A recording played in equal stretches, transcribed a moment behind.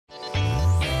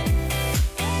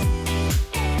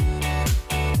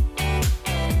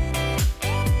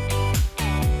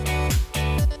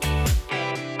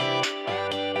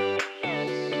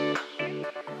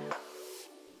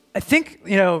I think,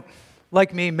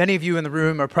 like me, many of you in the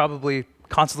room are probably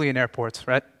constantly in airports,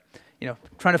 right?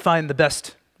 Trying to find the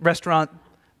best restaurant,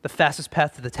 the fastest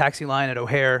path to the taxi line at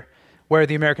O'Hare, where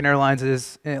the American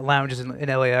Airlines lounge is in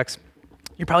LAX.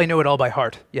 You probably know it all by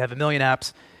heart. You have a million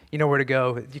apps. You know where to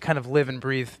go. You kind of live and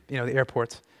breathe, the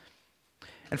airports.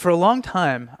 And for a long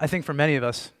time, I think for many of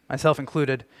us, myself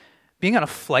included, being on a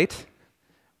flight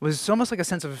was almost like a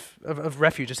sense of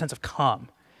refuge, a sense of calm.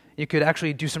 You could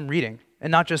actually do some reading,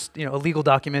 and not just a legal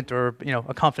document or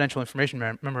a confidential information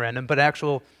memorandum, but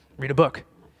read a book.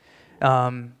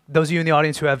 Those of you in the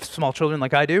audience who have small children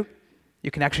like I do, you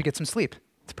can actually get some sleep.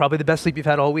 It's probably the best sleep you've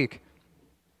had all week.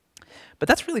 But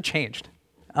that's really changed.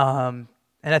 And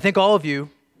I think all of you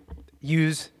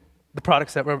use the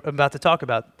products that we're about to talk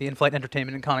about, the in-flight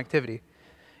entertainment and connectivity.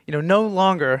 No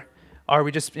longer are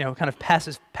we just kind of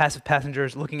passive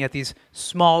passengers looking at these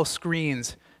small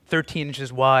screens, 13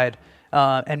 inches wide,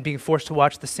 and being forced to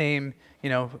watch the same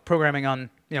programming on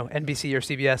NBC or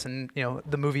CBS and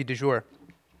the movie du jour.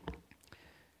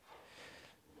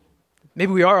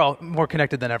 Maybe we are all more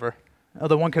connected than ever,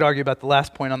 although one could argue about the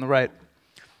last point on the right.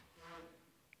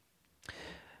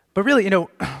 But really,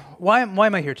 why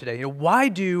am I here today? Why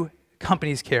do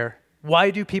companies care?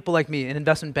 Why do people like me, an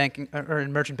investment banking or a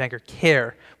merchant banker,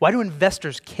 care? Why do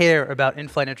investors care about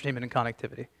in-flight entertainment and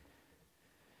connectivity?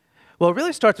 Well, it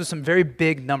really starts with some very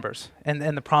big numbers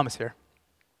and the promise here.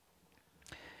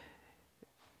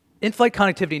 In-flight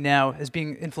connectivity now is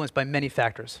being influenced by many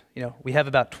factors. We have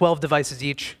about 12 devices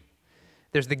each.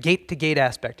 There's the gate-to-gate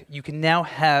aspect. You can now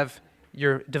have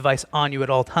your device on you at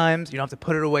all times. You don't have to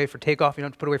put it away for takeoff. You don't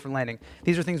have to put it away for landing.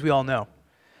 These are things we all know.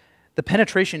 The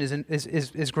penetration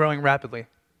is growing rapidly,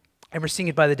 and we're seeing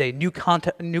it by the day. New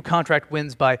contract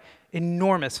wins by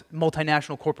enormous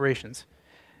multinational corporations,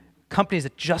 companies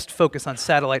that just focus on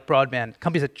satellite broadband,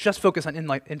 companies that just focus on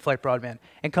in-flight broadband,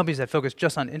 and companies that focus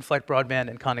just on in-flight broadband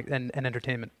and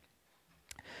entertainment.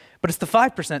 But it's the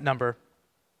 5% number,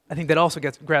 I think, that also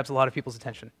grabs a lot of people's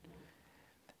attention.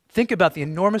 Think about the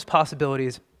enormous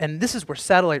possibilities, and this is where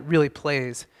satellite really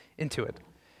plays into it.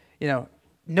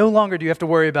 No longer do you have to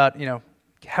worry about,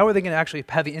 how are they going to actually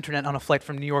have the internet on a flight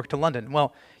from New York to London?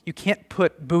 Well, you can't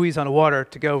put buoys on the water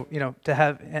to go, to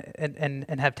have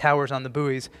and have towers on the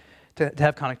buoys to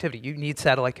have connectivity. You need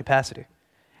satellite capacity.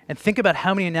 And think about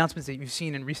how many announcements that you've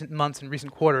seen in recent months and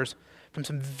recent quarters from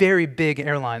some very big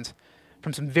airlines,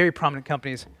 from some very prominent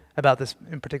companies about this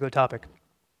in particular topic.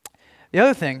 The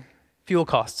other thing, fuel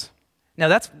costs. Now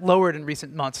that's lowered in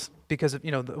recent months because of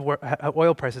how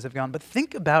oil prices have gone. But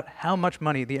think about how much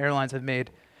money the airlines have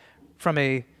made from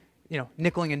a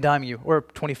nickeling and diming you, or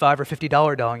 $25 or $50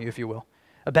 dialing you, if you will,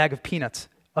 a bag of peanuts,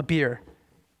 a beer,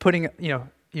 putting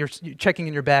you're checking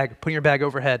in your bag, putting your bag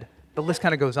overhead. The list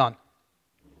kind of goes on.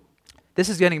 This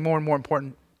is getting more and more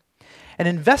important, and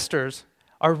investors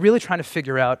are really trying to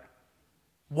figure out,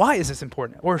 why is this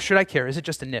important, or should I care? Is it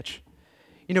just a niche?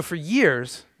 For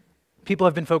years, people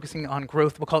have been focusing on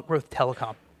growth. We'll call it growth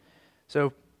telecom.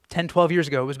 So 10, 12 years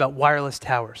ago, it was about wireless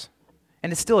towers.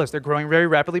 And it still is. They're growing very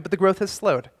rapidly, but the growth has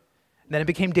slowed. And then it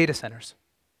became data centers.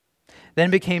 Then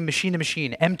it became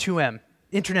machine-to-machine, M2M,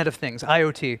 Internet of Things,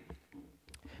 IoT.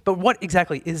 But what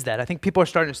exactly is that? I think people are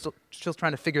still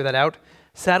trying to figure that out.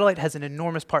 Satellite has an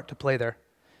enormous part to play there.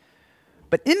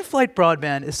 But in-flight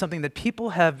broadband is something that people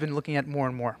have been looking at more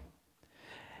and more.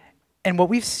 And what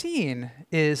we've seen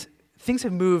is things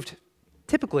have moved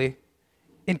typically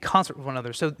in concert with one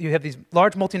another. So you have these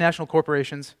large multinational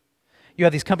corporations. You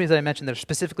have these companies that I mentioned that are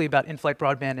specifically about in-flight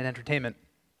broadband and entertainment.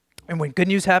 And when good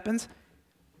news happens,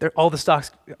 all the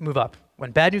stocks move up.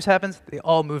 When bad news happens, they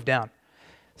all move down.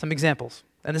 Some examples.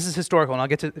 And this is historical, and I'll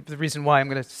get to the reason why I'm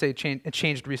going to say it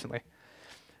changed recently.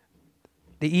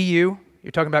 The EU,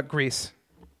 you're talking about Greece.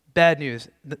 Bad news.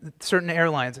 Certain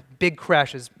airlines, big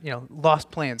crashes, lost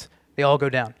planes, they all go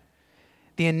down.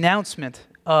 The announcement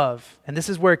of, and this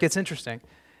is where it gets interesting,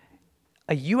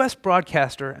 a US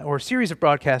broadcaster or a series of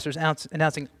broadcasters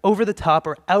announcing over-the-top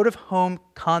or out-of-home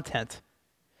content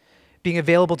being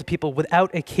available to people without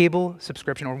a cable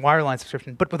subscription or wireline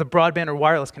subscription, but with a broadband or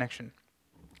wireless connection.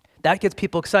 That gets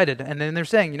people excited, and then they're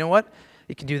saying, you know what?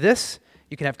 You can do this,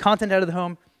 you can have content out of the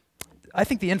home. I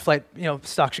think the in-flight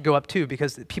stock should go up too,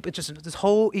 because it's just this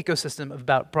whole ecosystem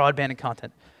about broadband and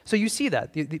content. So you see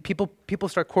that. People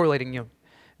start correlating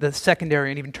the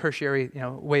secondary and even tertiary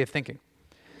way of thinking.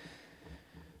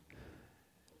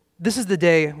 This is the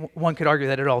day one could argue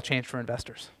that it all changed for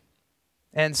investors.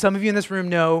 And some of you in this room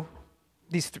know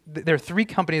there are three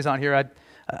companies on here.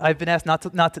 I've been asked not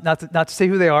to say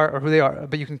who they are,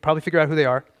 but you can probably figure out who they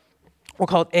are. We'll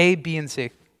call it A, B, and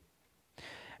C.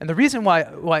 And the reason why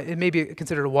it may be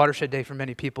considered a watershed day for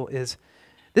many people is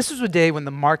this was a day when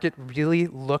the market really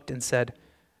looked and said,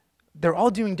 they're all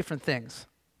doing different things.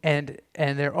 And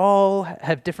they all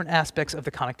have different aspects of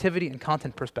the connectivity and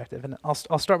content perspective. And I'll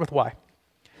start with why.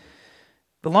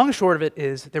 The long and short of it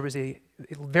is there was a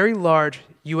very large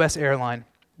US airline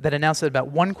that announced that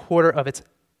about 1/4 of its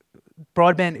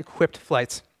broadband-equipped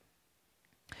flights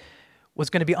was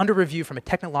going to be under review from a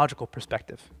technological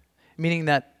perspective, meaning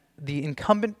that the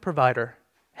incumbent provider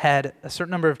had a certain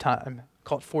number of time,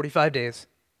 called 45 days,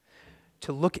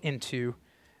 to look into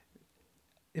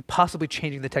possibly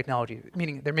changing the technology,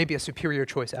 meaning there may be a superior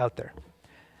choice out there.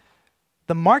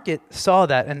 The market saw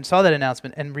that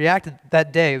announcement and reacted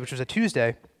that day, which was a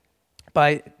Tuesday,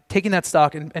 by taking that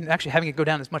stock and actually having it go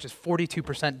down as much as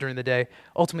 42% during the day,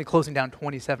 ultimately closing down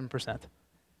 27%.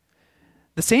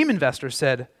 The same investors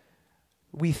said,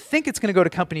 we think it's going to go to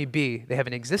company B. They have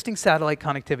an existing satellite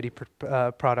connectivity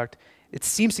product. It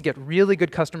seems to get really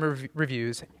good customer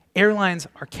reviews. Airlines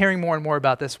are caring more and more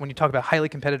about this when you talk about highly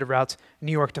competitive routes,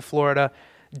 New York to Florida,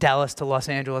 Dallas to Los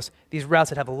Angeles, these routes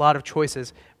that have a lot of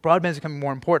choices. Broadband is becoming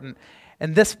more important.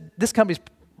 And this company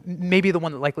may be the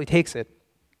one that likely takes it.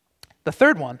 The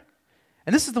third one,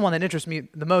 and this is the one that interests me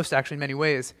the most actually in many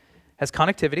ways, has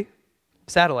connectivity,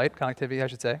 satellite connectivity I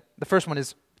should say. The first one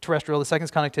is terrestrial, the second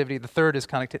is connectivity, the third is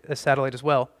satellite as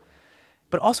well.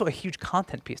 But also a huge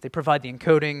content piece. They provide the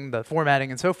encoding, the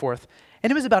formatting, and so forth. And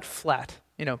it was about flat,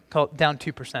 call it down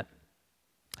 2%.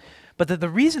 But the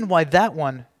reason why that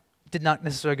one did not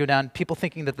necessarily go down, people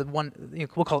thinking that the one,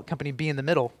 we'll call it company B in the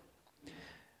middle,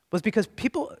 was because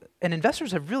people and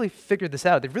investors have really figured this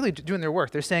out. They're really doing their work.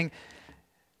 They're saying,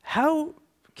 how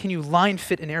can you line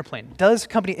fit an airplane? Does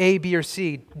company A, B, or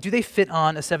C, do they fit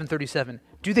on a 737?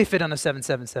 Do they fit on a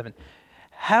 777?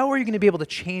 How are you going to be able to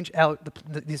change out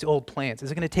these old planes?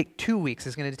 Is it going to take 2 weeks?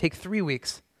 Is it going to take 3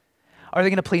 weeks? Are they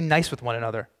going to play nice with one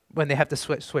another when they have to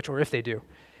switch, or if they do?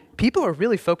 People are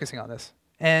really focusing on this.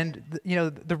 And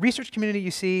the research community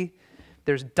you see,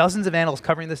 there's dozens of analysts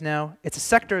covering this now. It's a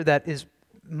sector that is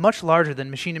much larger than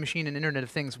machine-to-machine and Internet of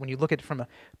Things when you look at it from a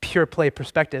pure play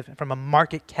perspective, and from a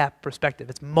market cap perspective.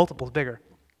 It's multiples bigger.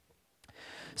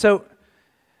 So,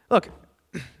 look,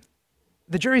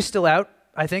 the jury's still out,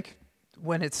 I think,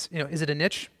 when it's, is it a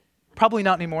niche? Probably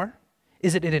not anymore.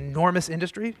 Is it an enormous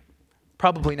industry?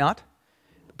 Probably not.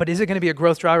 But is it going to be a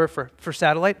growth driver for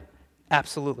satellite?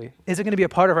 Absolutely. Is it going to be a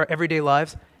part of our everyday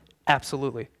lives?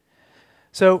 Absolutely.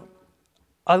 So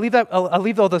I'll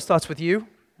leave all those thoughts with you.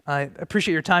 I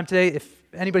appreciate your time today. If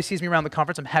anybody sees me around the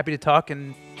conference, I'm happy to talk,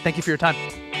 and thank you for your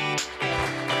time.